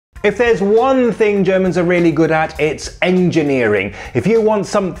If there's one thing Germans are really good at, it's engineering. If you want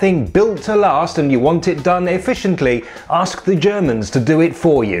something built to last and you want it done efficiently, ask the Germans to do it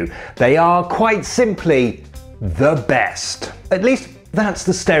for you. They are quite simply the best. At least that's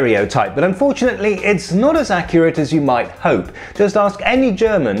the stereotype, but unfortunately it's not as accurate as you might hope. Just ask any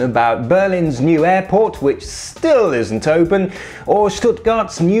German about Berlin's new airport, which still isn't open, or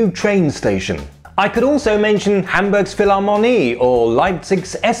Stuttgart's new train station. I could also mention Hamburg's Philharmonie or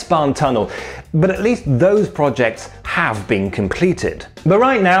Leipzig's S-Bahn tunnel, but at least those projects have been completed. But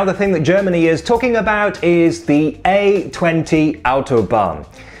right now the thing that Germany is talking about is the A20 autobahn.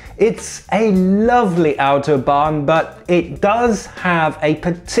 It's a lovely autobahn, but it does have a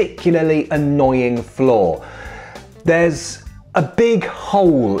particularly annoying flaw. There's a big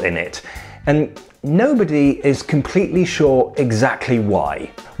hole in it, and nobody is completely sure exactly why.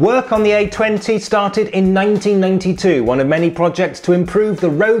 Work on the A20 started in 1992, one of many projects to improve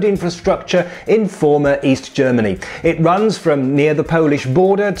the road infrastructure in former East Germany. It runs from near the Polish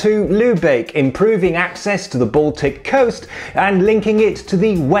border to Lübeck, improving access to the Baltic coast and linking it to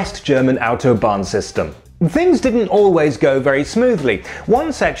the West German autobahn system. Things didn't always go very smoothly.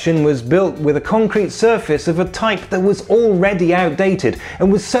 One section was built with a concrete surface of a type that was already outdated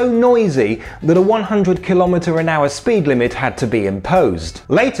and was so noisy that a 100 km/h speed limit had to be imposed.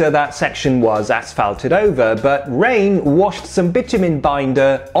 Later that section was asphalted over, but rain washed some bitumen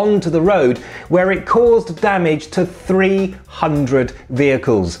binder onto the road where it caused damage to 300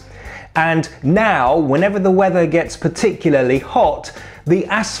 vehicles. And now, whenever the weather gets particularly hot, the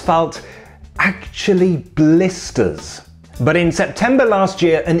asphalt actually blisters. But in September last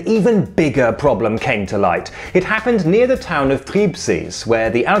year, an even bigger problem came to light. It happened near the town of Triebsees,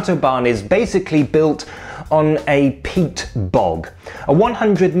 where the autobahn is basically built on a peat bog. A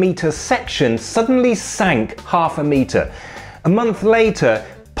 100-meter section suddenly sank half a meter. A month later,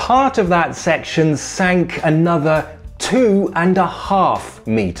 part of that section sank another 2.5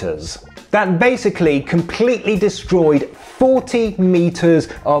 meters. That basically completely destroyed 40 meters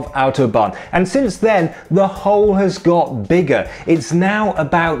of autobahn, and since then the hole has got bigger. It's now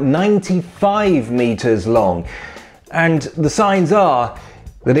about 95 meters long, and the signs are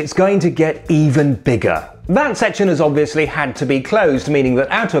that it's going to get even bigger. That section has obviously had to be closed, meaning that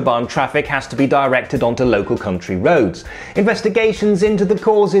autobahn traffic has to be directed onto local country roads. Investigations into the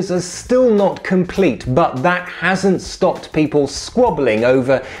causes are still not complete, but that hasn't stopped people squabbling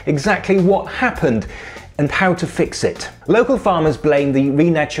over exactly what happened and how to fix it. Local farmers blame the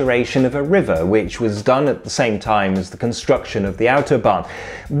renaturation of a river, which was done at the same time as the construction of the autobahn.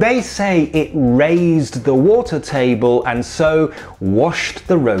 They say it raised the water table and so washed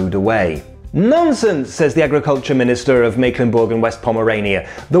the road away. Nonsense, says the Agriculture Minister of Mecklenburg and West Pomerania.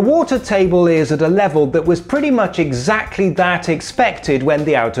 The water table is at a level that was pretty much exactly that expected when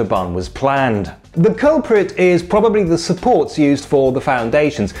the autobahn was planned. The culprit is probably the supports used for the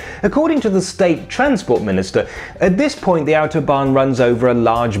foundations. According to the State Transport Minister, at this point the autobahn runs over a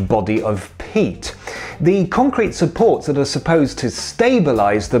large body of peat. The concrete supports that are supposed to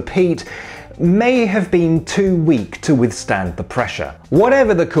stabilise the peat may have been too weak to withstand the pressure.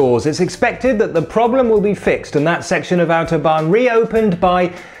 Whatever the cause, it's expected that the problem will be fixed and that section of autobahn reopened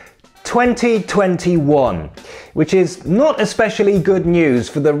by 2021, which is not especially good news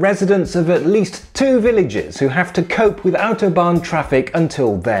for the residents of at least 2 villages who have to cope with autobahn traffic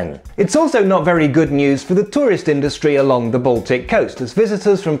until then. It's also not very good news for the tourist industry along the Baltic coast, as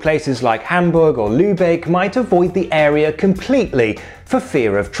visitors from places like Hamburg or Lübeck might avoid the area completely for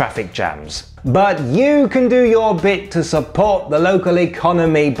fear of traffic jams. But you can do your bit to support the local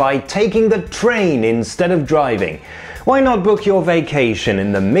economy by taking the train instead of driving. Why not book your vacation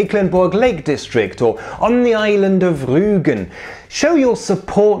in the Mecklenburg Lake District or on the island of Rügen? Show your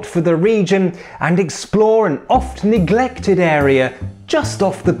support for the region and explore an oft neglected area just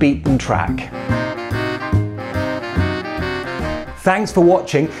off the beaten track. Thanks for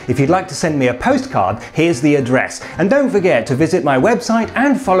watching. If you'd like to send me a postcard, here's the address. And don't forget to visit my website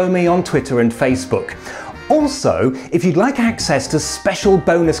and follow me on Twitter and Facebook. Also, if you'd like access to special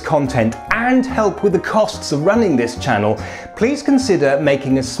bonus content and help with the costs of running this channel, please consider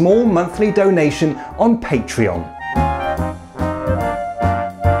making a small monthly donation on Patreon.